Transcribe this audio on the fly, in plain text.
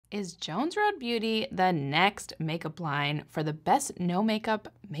Is Jones Road Beauty the next makeup line for the best no makeup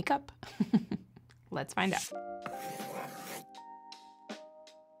makeup? Let's find out.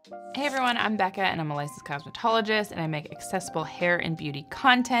 Hey everyone, I'm Bekah and I'm a licensed cosmetologist and I make accessible hair and beauty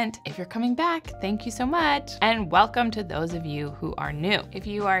content. If you're coming back, thank you so much. And welcome to those of you who are new. If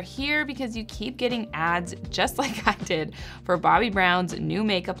you are here because you keep getting ads just like I did for Bobbi Brown's new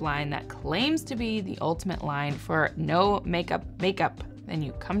makeup line that claims to be the ultimate line for no makeup makeup, then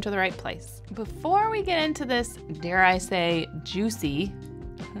you come to the right place. Before we get into this, dare I say, juicy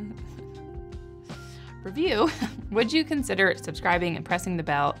review, would you consider subscribing and pressing the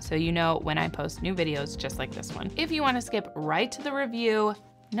bell so you know when I post new videos just like this one? If you want to skip right to the review,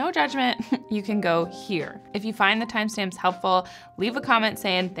 no judgment, you can go here. If you find the timestamps helpful, leave a comment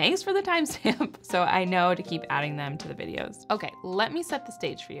saying thanks for the timestamp so I know to keep adding them to the videos. Okay, let me set the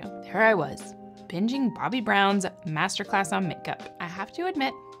stage for you. There I was, binging Bobbi Brown's masterclass on makeup. I have to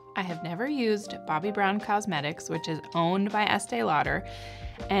admit, I have never used Bobbi Brown Cosmetics, which is owned by Estee Lauder,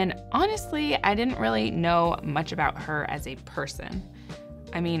 and honestly, I didn't really know much about her as a person.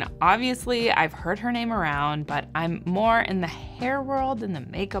 I mean, obviously I've heard her name around, but I'm more in the hair world than the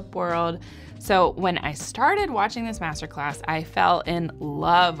makeup world. So when I started watching this masterclass, I fell in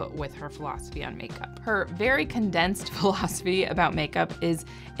love with her philosophy on makeup. Her very condensed philosophy about makeup is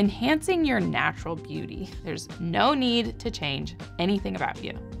enhancing your natural beauty. There's no need to change anything about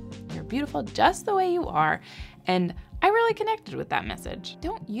you. You're beautiful just the way you are, and I really connected with that message.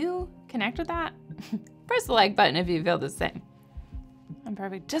 Don't you connect with that? Press the like button if you feel the same. I'm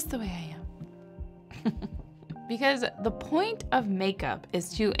perfect just the way I am. Because the point of makeup is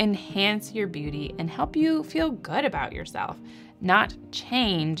to enhance your beauty and help you feel good about yourself, not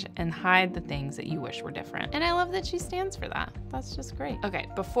change and hide the things that you wish were different. And I love that she stands for that. That's just great. Okay,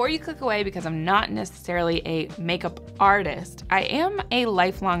 before you click away, because I'm not necessarily a makeup artist, I am a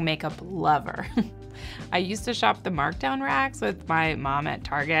lifelong makeup lover. I used to shop the markdown racks with my mom at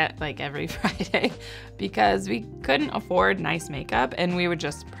Target like every Friday because we couldn't afford nice makeup and we would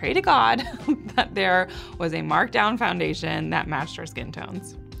just pray to God that there was a markdown foundation that matched our skin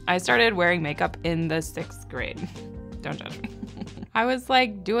tones. I started wearing makeup in the 6th grade. Don't judge me. I was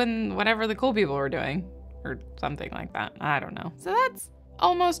like doing whatever the cool people were doing or something like that. I don't know. So that's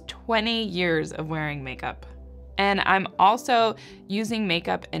almost 20 years of wearing makeup. And I'm also using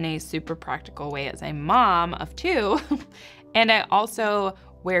makeup in a super practical way as a mom of 2. And I also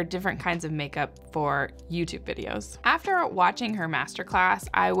wear different kinds of makeup for YouTube videos. After watching her masterclass,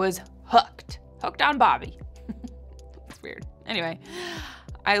 I was hooked on Bobbi. It's weird. Anyway,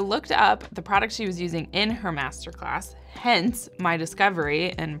 I looked up the products she was using in her masterclass, hence my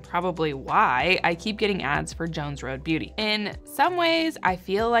discovery and probably why I keep getting ads for Jones Road Beauty. In some ways, I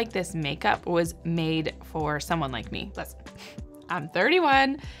feel like this makeup was made for someone like me. Listen, I'm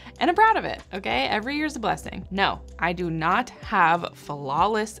 31 and I'm proud of it, okay? Every year's a blessing. No, I do not have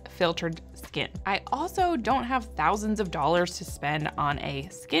flawless filtered skin. I also don't have thousands of dollars to spend on a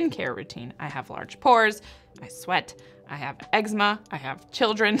skincare routine. I have large pores, I sweat, I have eczema, I have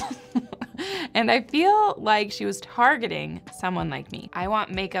children, and I feel like she was targeting someone like me. I want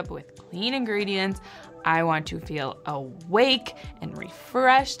makeup with clean ingredients. I want to feel awake and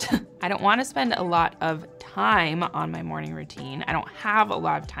refreshed. I don't want to spend a lot of time on my morning routine. I don't have a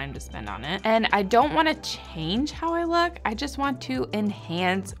lot of time to spend on it. And I don't want to change how I look. I just want to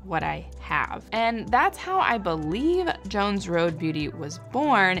enhance what I have. And that's how I believe Jones Road Beauty was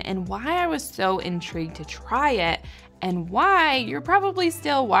born and why I was so intrigued to try it and why you're probably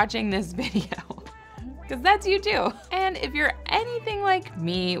still watching this video. Because that's you too. And if you're anything like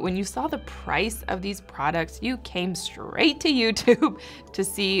me, when you saw the price of these products, you came straight to YouTube to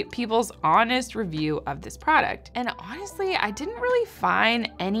see people's honest review of this product. And honestly, I didn't really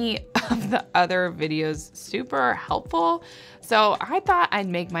find any of the other videos super helpful. So I thought I'd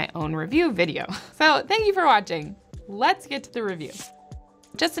make my own review video. So thank you for watching. Let's get to the review.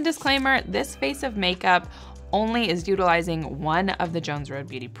 Just a disclaimer, this face of makeup only is utilizing one of the Jones Road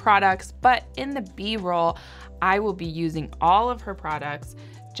Beauty products, but in the B-roll, I will be using all of her products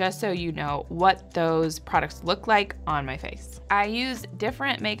just so you know what those products look like on my face. I use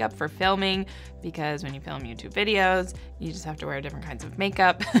different makeup for filming because when you film YouTube videos, you just have to wear different kinds of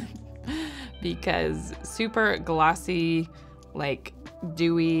makeup because super glossy, like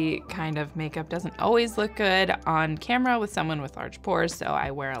dewy kind of makeup doesn't always look good on camera with someone with large pores, so I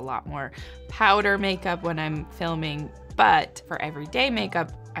wear a lot more powder makeup when I'm filming, but for everyday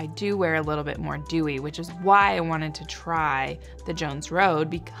makeup, I do wear a little bit more dewy, which is why I wanted to try the Jones Road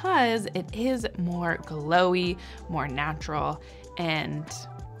because it is more glowy, more natural, and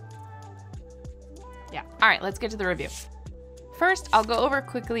yeah. All right, let's get to the review. First, I'll go over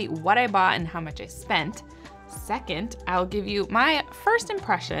quickly what I bought and how much I spent. Second, I'll give you my first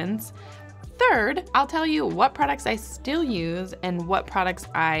impressions. Third, I'll tell you what products I still use and what products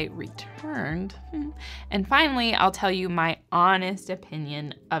I returned. And finally, I'll tell you my honest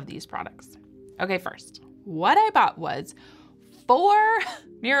opinion of these products. Okay, first, what I bought was 4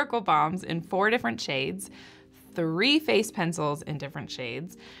 Miracle Balms in 4 different shades, 3 face pencils in different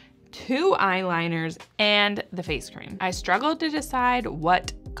shades, 2 eyeliners, and the face cream. I struggled to decide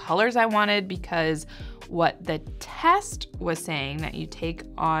what colors I wanted because what the test was saying that you take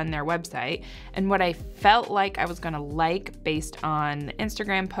on their website and what I felt like I was gonna like based on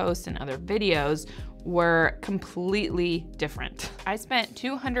Instagram posts and other videos were completely different. I spent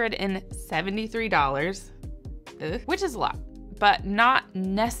 $273, which is a lot, but not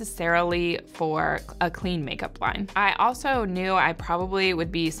necessarily for a clean makeup line. I also knew I probably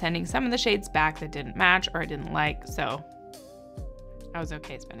would be sending some of the shades back that didn't match or I didn't like, so I was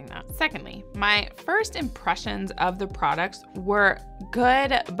okay spending that. Secondly, my first impressions of the products were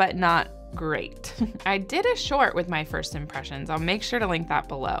good, but not great. I did a short with my first impressions. I'll make sure to link that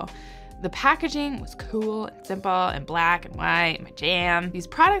below. The packaging was cool and simple and black and white, my jam. These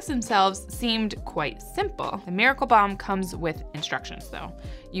products themselves seemed quite simple. The Miracle Balm comes with instructions though.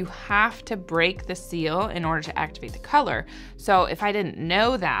 You have to break the seal in order to activate the color. So if I didn't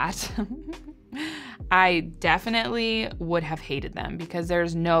know that, I definitely would have hated them because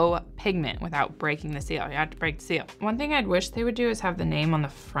there's no pigment without breaking the seal. You have to break the seal. One thing I'd wish they would do is have the name on the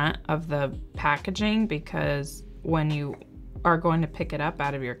front of the packaging, because when you are going to pick it up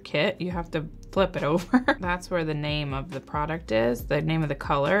out of your kit, you have to flip it over. That's where the name of the product is, the name of the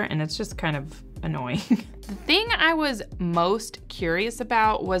color, and it's just kind of annoying. The thing I was most curious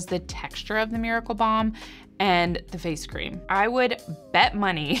about was the texture of the Miracle Balm and the face cream. I would bet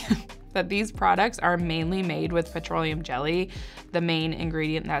money that these products are mainly made with petroleum jelly, the main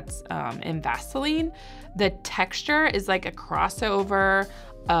ingredient that's in Vaseline. The texture is like a crossover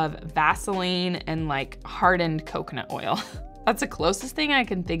of Vaseline and like hardened coconut oil. That's the closest thing I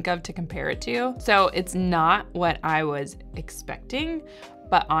can think of to compare it to. So it's not what I was expecting,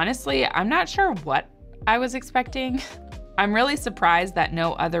 but honestly, I'm not sure what I was expecting. I'm really surprised that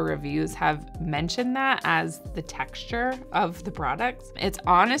no other reviews have mentioned that as the texture of the products. It's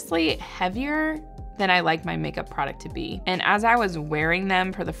honestly heavier than I like my makeup product to be. And as I was wearing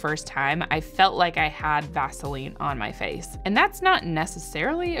them for the first time, I felt like I had Vaseline on my face. And that's not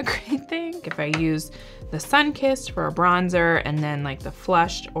necessarily a great thing. If I use the Sun Kissed for a bronzer and then like the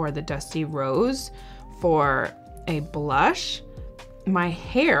Flushed or the Dusty Rose for a blush, my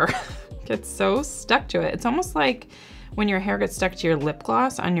hair gets so stuck to it. It's almost like when your hair gets stuck to your lip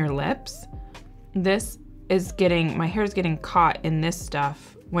gloss on your lips. This is my hair is getting caught in this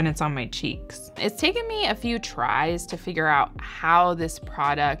stuff when it's on my cheeks. It's taken me a few tries to figure out how this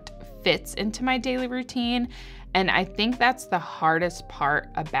product fits into my daily routine, and I think that's the hardest part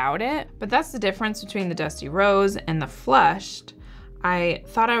about it. But that's the difference between the Dusty Rose and the Flushed. I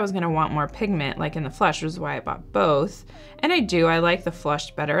thought I was gonna want more pigment like in the Flush, which is why I bought both. And I do, I like the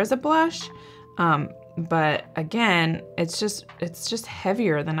Flushed better as a blush. But again, it's just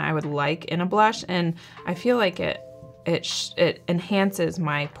heavier than I would like in a blush, and I feel like it enhances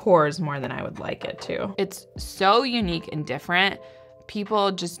my pores more than I would like it to. It's so unique and different.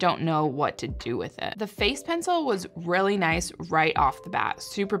 People just don't know what to do with it. The face pencil was really nice right off the bat,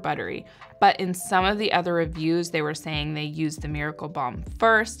 super buttery. But in some of the other reviews, they were saying they used the Miracle Balm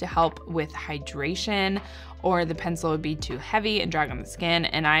first to help with hydration, or the pencil would be too heavy and drag on the skin.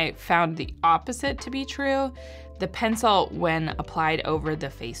 And I found the opposite to be true. The pencil, when applied over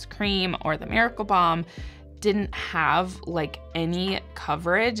the face cream or the Miracle Balm, didn't have like any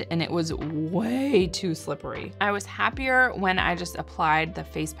coverage and it was way too slippery. I was happier when I just applied the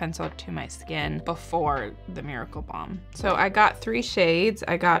face pencil to my skin before the Miracle Balm. So I got 3 shades.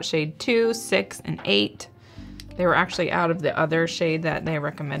 I got shade 2, 6, and 8. They were actually out of the other shade that they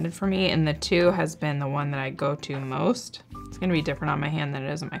recommended for me, and the 2 has been the one that I go to most. It's gonna be different on my hand than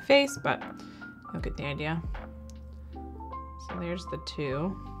it is on my face, but you'll get the idea. So there's the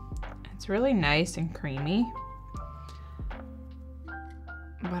 2. It's really nice and creamy,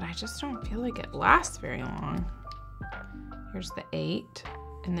 but I just don't feel like it lasts very long. Here's the 8,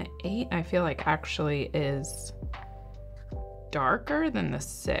 and the 8 I feel like actually is darker than the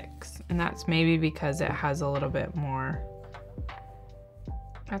 6, and that's maybe because it has a little bit more.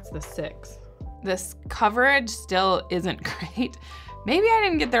 That's the 6. This coverage still isn't great. Maybe I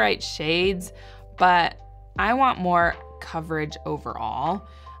didn't get the right shades, but I want more coverage overall.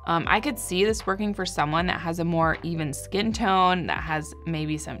 I could see this working for someone that has a more even skin tone, that has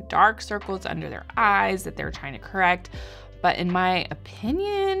maybe some dark circles under their eyes that they're trying to correct. but in my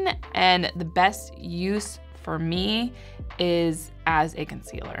opinion, and the best use for me is as a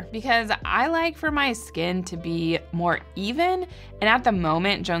concealer, because I like for my skin to be more even, and at the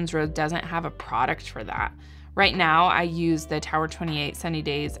moment, Jones Rose doesn't have a product for that. Right now, I use the Tower 28 Sunny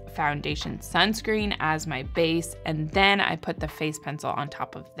Days Foundation Sunscreen as my base, and then I put the face pencil on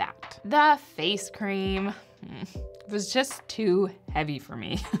top of that. The face cream was just too heavy for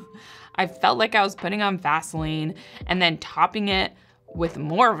me. I felt like I was putting on Vaseline and then topping it with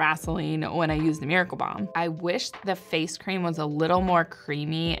more Vaseline when I used the Miracle Balm. I wish the face cream was a little more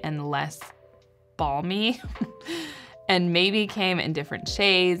creamy and less balmy. And maybe came in different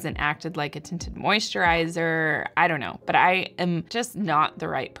shades and acted like a tinted moisturizer. I don't know, but I am just not the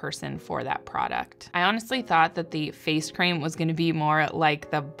right person for that product. I honestly thought that the face cream was gonna be more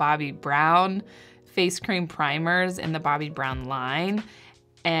like the Bobbi Brown face cream primers in the Bobbi Brown line,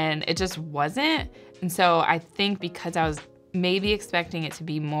 and it just wasn't. And so I think because I was maybe expecting it to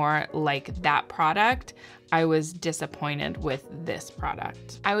be more like that product, I was disappointed with this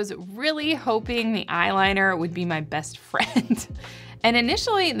product. I was really hoping the eyeliner would be my best friend. And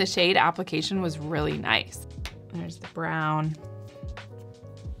initially the shade application was really nice. There's the brown.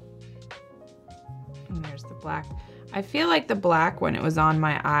 And there's the black. I feel like the black, when it was on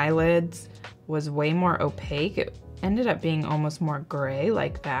my eyelids, was way more opaque. It ended up being almost more gray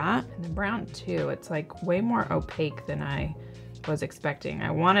like that. And the brown too, it's like way more opaque than I was expecting. I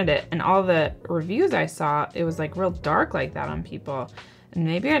wanted it, and all the reviews I saw, it was like real dark like that on people. And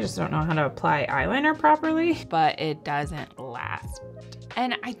maybe I just don't know how to apply eyeliner properly, but it doesn't last.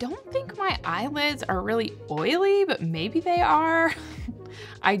 And I don't think my eyelids are really oily, but maybe they are.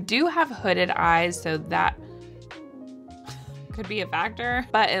 I do have hooded eyes, so that could be a factor,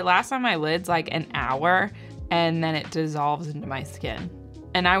 but it lasts on my lids like an hour and then it dissolves into my skin.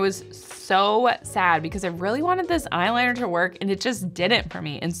 And I was so sad because I really wanted this eyeliner to work and it just didn't for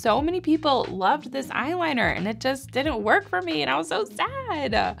me. And so many people loved this eyeliner and it just didn't work for me, and I was so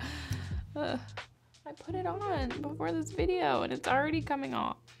sad. I put it on before this video and it's already coming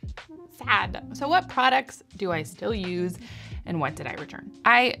off. Sad. So what products do I still use and what did I return?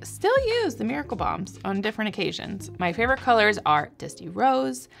 I still use the Miracle Balms on different occasions. My favorite colors are Dusty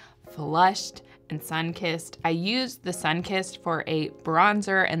Rose, Flushed, and Sun-Kissed. I used the Sun-Kissed for a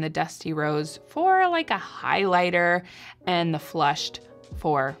bronzer and the Dusty Rose for like a highlighter and the Flushed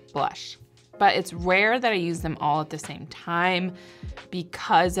for blush. But it's rare that I use them all at the same time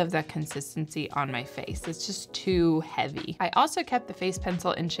because of the consistency on my face. It's just too heavy. I also kept the face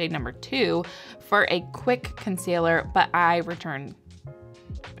pencil in shade number 2 for a quick concealer, but I returned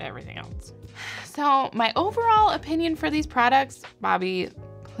everything else. So my overall opinion for these products, Bobbi,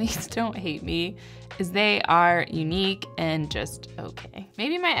 please don't hate me, is they are unique and just okay.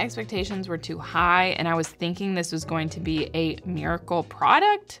 Maybe my expectations were too high and I was thinking this was going to be a miracle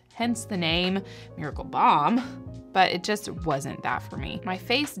product, hence the name Miracle Balm, but it just wasn't that for me. My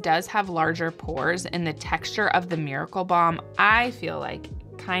face does have larger pores and the texture of the Miracle Balm, I feel like,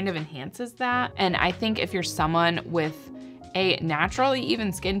 kind of enhances that. And I think if you're someone with a naturally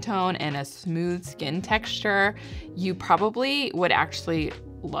even skin tone and a smooth skin texture, you probably would actually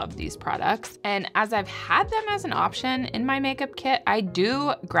love these products. And as I've had them as an option in my makeup kit, I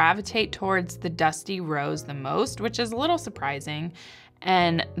do gravitate towards the Dusty Rose the most, which is a little surprising,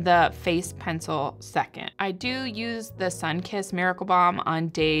 and the face pencil second. I do use the Sun-Kissed Miracle Balm on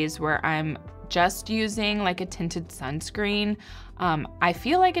days where I'm just using like a tinted sunscreen. I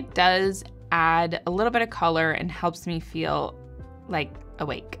feel like it does add a little bit of color and helps me feel like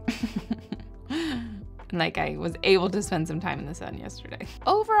awake. Like I was able to spend some time in the sun yesterday.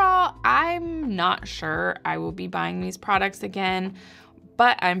 Overall, I'm not sure I will be buying these products again,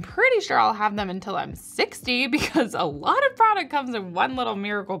 but I'm pretty sure I'll have them until I'm 60 because a lot of product comes in one little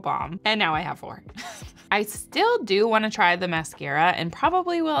Miracle Balm, and now I have 4. I still do want to try the mascara and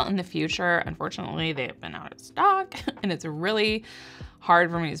probably will in the future. Unfortunately, they've been out of stock and it's really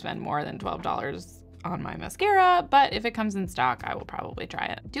hard for me to spend more than $12 on my mascara, but if it comes in stock, I will probably try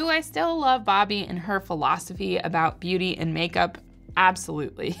it. Do I still love Bobbi and her philosophy about beauty and makeup?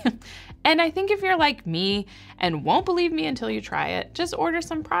 Absolutely. And I think if you're like me and won't believe me until you try it, just order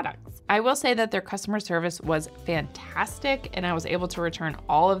some products. I will say that their customer service was fantastic and I was able to return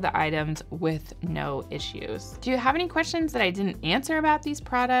all of the items with no issues. Do you have any questions that I didn't answer about these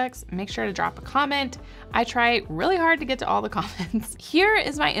products? Make sure to drop a comment. I try really hard to get to all the comments. Here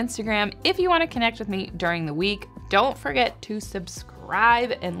is my Instagram if you want to connect with me during the week. Don't forget to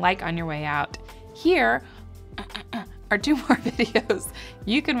subscribe and like on your way out. Here are 2 more videos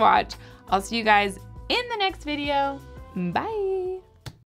you can watch. I'll see you guys in the next video. Bye.